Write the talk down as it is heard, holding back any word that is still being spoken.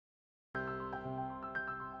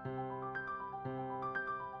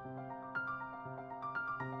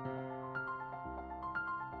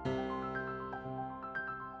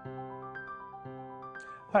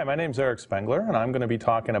Hi, my name is Eric Spengler, and I'm going to be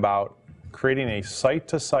talking about creating a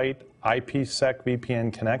site-to-site IPsec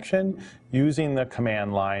VPN connection using the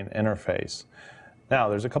command line interface. Now,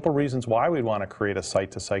 there's a couple reasons why we'd want to create a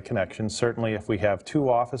site-to-site connection. Certainly, if we have two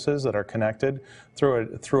offices that are connected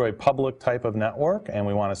through a public type of network and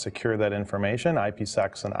we want to secure that information,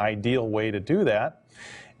 IPsec's an ideal way to do that.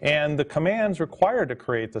 And the commands required to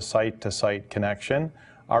create the site-to-site connection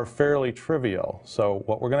are fairly trivial. So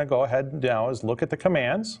what we're going to go ahead now is look at the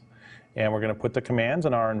commands, and we're going to put the commands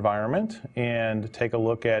in our environment and take a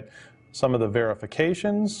look at some of the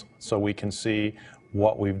verifications so we can see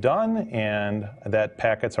what we've done and that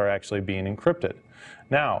packets are actually being encrypted.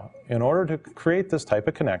 Now, in order to create this type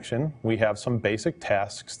of connection, we have some basic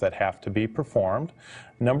tasks that have to be performed.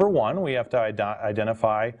 Number one, we have to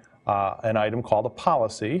identify an item called a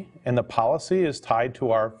policy, and the policy is tied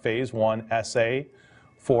to our Phase 1 SA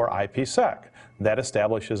for IPsec. That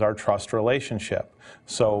establishes our trust relationship.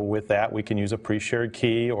 So with that, we can use a pre-shared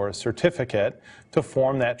key or a certificate to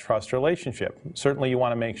form that trust relationship. Certainly you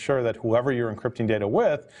want to make sure that whoever you're encrypting data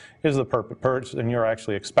with is the person you're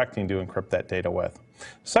actually expecting to encrypt that data with.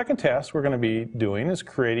 Second task we're going to be doing is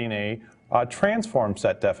creating a transform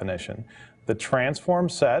set definition. The transform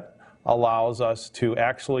set allows us to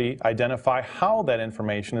actually identify how that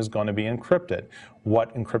information is going to be encrypted,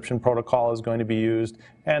 what encryption protocol is going to be used,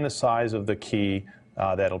 and the size of the key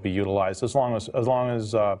that'll be utilized, as long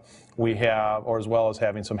as we have, or as well as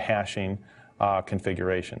having some hashing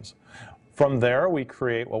configurations. From there, we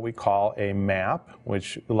create what we call a map,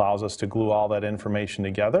 which allows us to glue all that information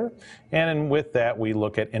together. And with that, we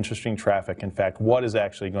look at interesting traffic. In fact, what is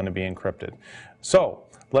actually going to be encrypted. So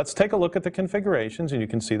let's take a look at the configurations, and you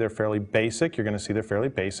can see they're fairly basic. You're going to see they're fairly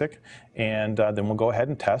basic. And then we'll go ahead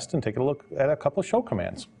and test and take a look at a couple of show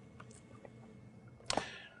commands.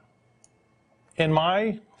 In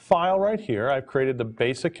my file right here, I've created the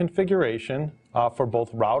basic configuration for both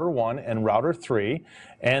router 1 and router 3,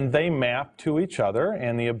 and they map to each other,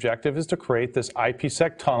 and the objective is to create this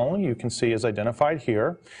IPsec tunnel you can see is identified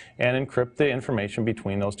here and encrypt the information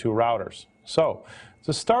between those two routers. So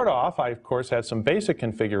to start off, I of course had some basic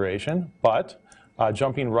configuration, but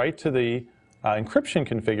jumping right to the encryption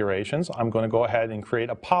configurations, I'm going to go ahead and create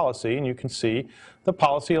a policy, and you can see the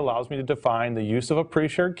policy allows me to define the use of a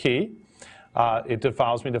pre-shared key. It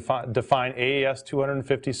allows me to define AES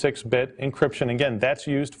 256-bit encryption. Again, that's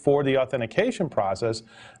used for the authentication process,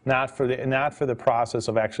 not for the process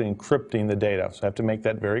of actually encrypting the data. So I have to make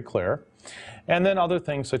that very clear. And then other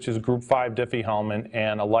things such as group 5 Diffie-Hellman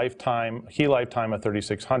and a key lifetime of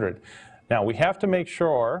 3600. Now we have to make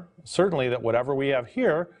sure, certainly, that whatever we have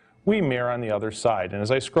here, we mirror on the other side. And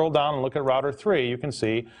as I scroll down and look at router 3, you can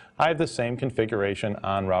see I have the same configuration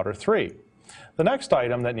on router 3. The next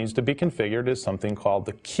item that needs to be configured is something called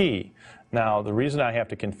the key. Now, the reason I have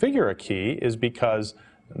to configure a key is because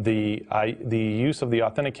the use of the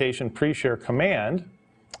authentication pre-share command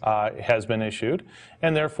has been issued,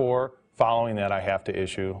 and therefore, following that, I have to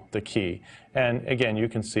issue the key. And again, you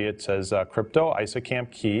can see it says crypto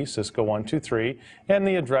isocamp key Cisco 123, and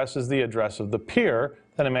the address is the address of the peer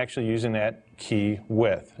that I'm actually using that key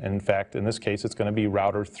with. In fact, in this case, it's going to be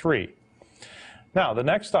router 3. Now, the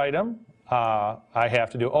next item I have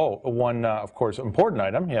to do, one, of course, important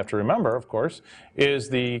item you have to remember, of course, is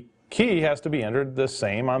the key has to be entered the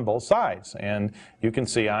same on both sides. And you can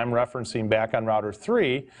see I'm referencing back on router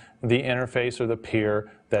 3 the interface or the peer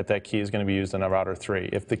that key is going to be used on a router 3.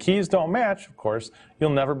 If the keys don't match, of course,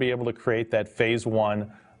 you'll never be able to create that Phase 1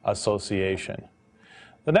 association.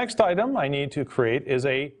 The next item I need to create is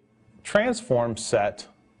a transform set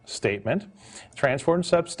statement. Transform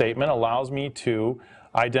set statement allows me to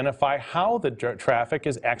identify how the traffic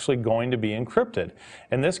is actually going to be encrypted.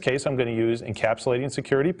 In this case, I'm going to use encapsulating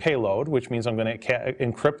security payload, which means I'm going to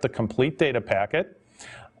encrypt the complete data packet.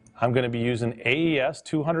 I'm going to be using AES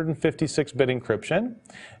 256-bit encryption,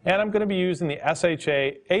 and I'm going to be using the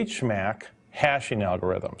SHA HMAC hashing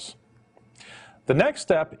algorithms. The next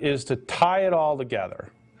step is to tie it all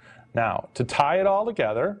together. Now, to tie it all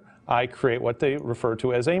together, I create what they refer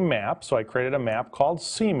to as a map. So I created a map called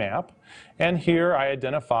CMap, and here I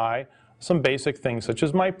identify some basic things such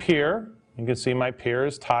as my peer. You can see my peer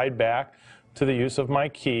is tied back to the use of my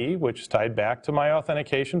key, which is tied back to my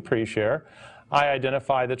authentication pre-share. I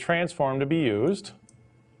identify the transform to be used,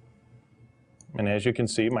 and as you can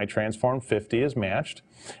see, my transform 50 is matched.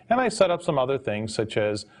 And I set up some other things such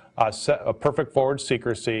as a perfect forward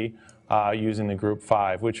secrecy, using the group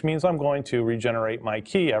 5, which means I'm going to regenerate my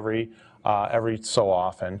key every so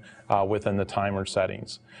often within the timer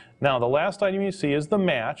settings. Now, the last item you see is the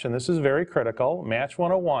match, and this is very critical, match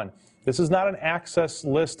 101. This is not an access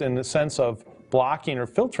list in the sense of blocking or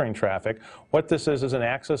filtering traffic. What this is an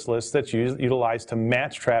access list that's utilized to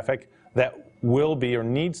match traffic that will be or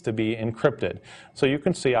needs to be encrypted. So you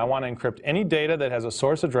can see I want to encrypt any data that has a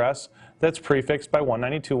source address that's prefixed by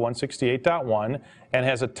 192.168.1 and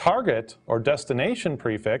has a target or destination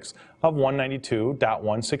prefix of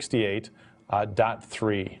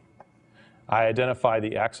 192.168.3. I identify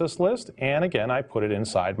the access list, and again, I put it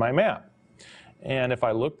inside my map. And if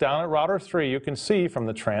I look down at router 3, you can see from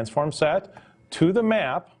the transform set to the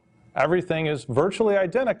map, everything is virtually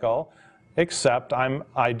identical, except I'm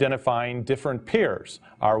identifying different peers.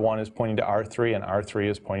 R1 is pointing to R3, and R3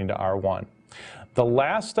 is pointing to R1. The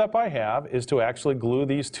last step I have is to actually glue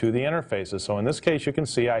these to the interfaces. So in this case, you can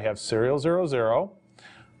see I have serial 00,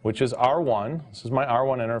 which is R1. This is my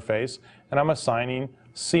R1 interface, and I'm assigning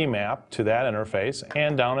CMAP to that interface.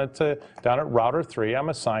 And down at router 3, I'm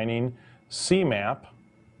assigning CMAP,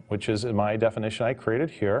 which is my definition I created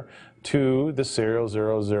here, to the serial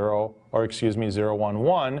 00, or excuse me,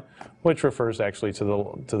 011, which refers actually to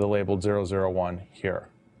the labeled 001 here.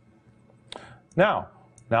 Now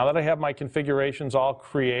that I have my configurations all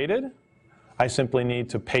created, I simply need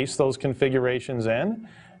to paste those configurations in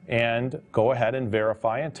and go ahead and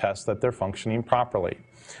verify and test that they're functioning properly.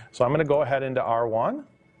 So I'm going to go ahead into R1,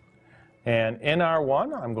 and in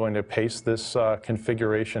R1 I'm going to paste this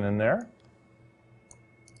configuration in there.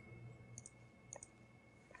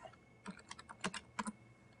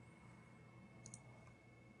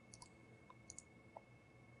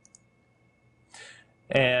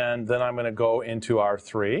 And then I'm going to go into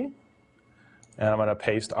R3, and I'm going to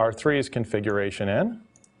paste R3's configuration in.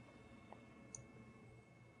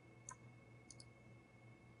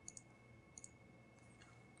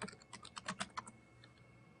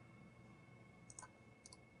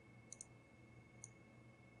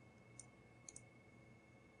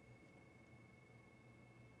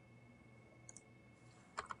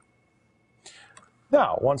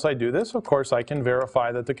 Now, once I do this, of course, I can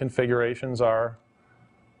verify that the configurations are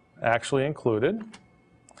actually included.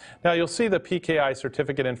 Now you'll see the PKI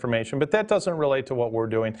certificate information, but that doesn't relate to what we're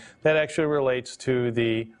doing. That actually relates to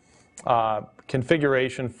the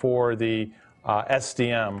configuration for the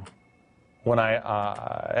SDM when I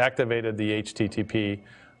activated the HTTP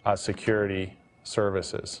security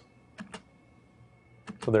services.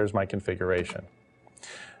 So there's my configuration.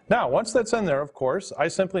 Now, once that's in there, of course, I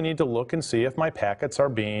simply need to look and see if my packets are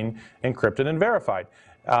being encrypted and verified.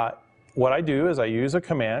 What I do is I use a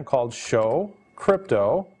command called show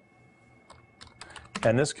crypto,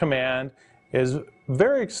 and this command is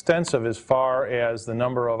very extensive as far as the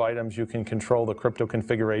number of items you can control the crypto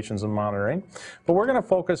configurations and monitoring. But we're going to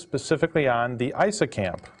focus specifically on the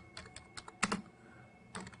ISACamp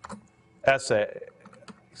SA,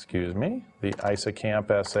 the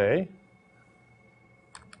ISACamp SA.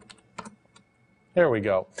 There we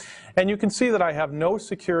go. And you can see that I have no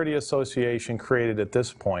security association created at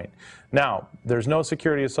this point. Now, there's no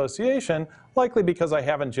security association, likely because I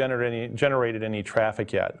haven't generated any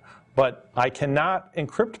traffic yet. But I cannot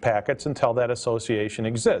encrypt packets until that association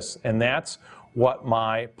exists. And that's what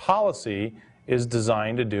my policy is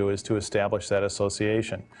designed to do, is to establish that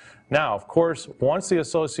association. Now, of course, once the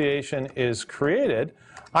association is created,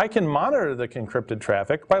 I can monitor the encrypted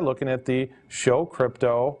traffic by looking at the show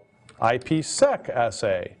crypto IPsec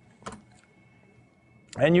SA.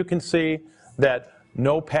 And you can see that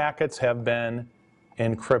no packets have been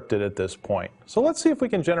encrypted at this point. So let's see if we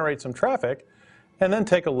can generate some traffic and then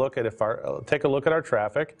take a look at our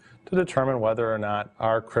traffic to determine whether or not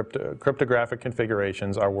our cryptographic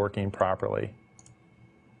configurations are working properly.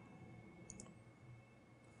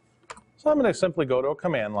 So I'm going to simply go to a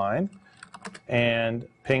command line and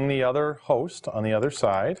ping the other host on the other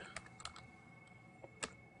side.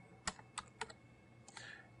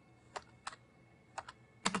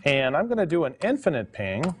 And I'm going to do an infinite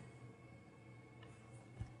ping.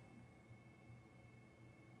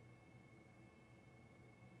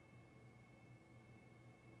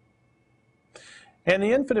 And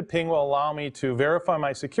the infinite ping will allow me to verify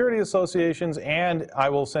my security associations, and I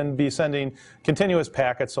will be sending continuous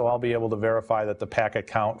packets, so I'll be able to verify that the packet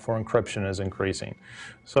count for encryption is increasing.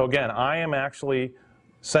 So again, I am actually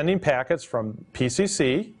sending packets from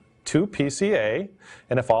PCC to PCA,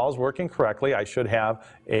 and if all is working correctly, I should have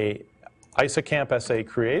a ISACamp SA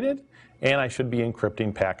created, and I should be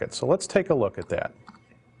encrypting packets. So let's take a look at that.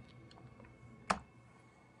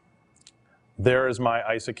 There is my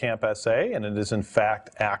ISACamp SA, and it is in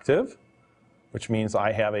fact active, which means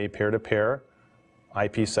I have a peer-to-peer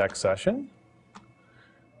IPsec session.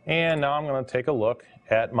 And now I'm going to take a look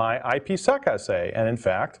at my IPsec essay. And in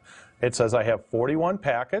fact, it says I have 41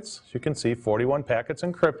 packets. As you can see, 41 packets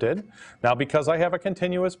encrypted. Now, because I have a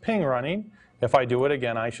continuous ping running, if I do it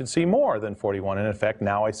again, I should see more than 41. And in fact,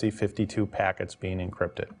 now I see 52 packets being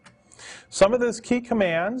encrypted. Some of these key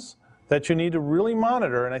commands that you need to really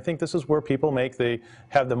monitor, and I think this is where people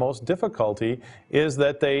have the most difficulty, is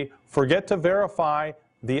that they forget to verify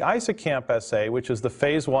the ISACAMP essay, which is the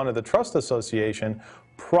phase 1 of the trust association,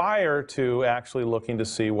 prior to actually looking to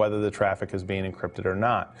see whether the traffic is being encrypted or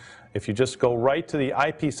not. If you just go right to the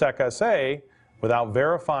IPsec essay without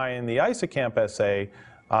verifying the ISACAMP essay,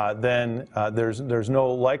 then there's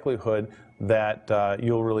no likelihood that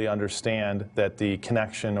you'll really understand that the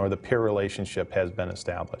connection or the peer relationship has been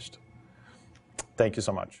established. Thank you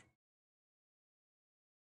so much.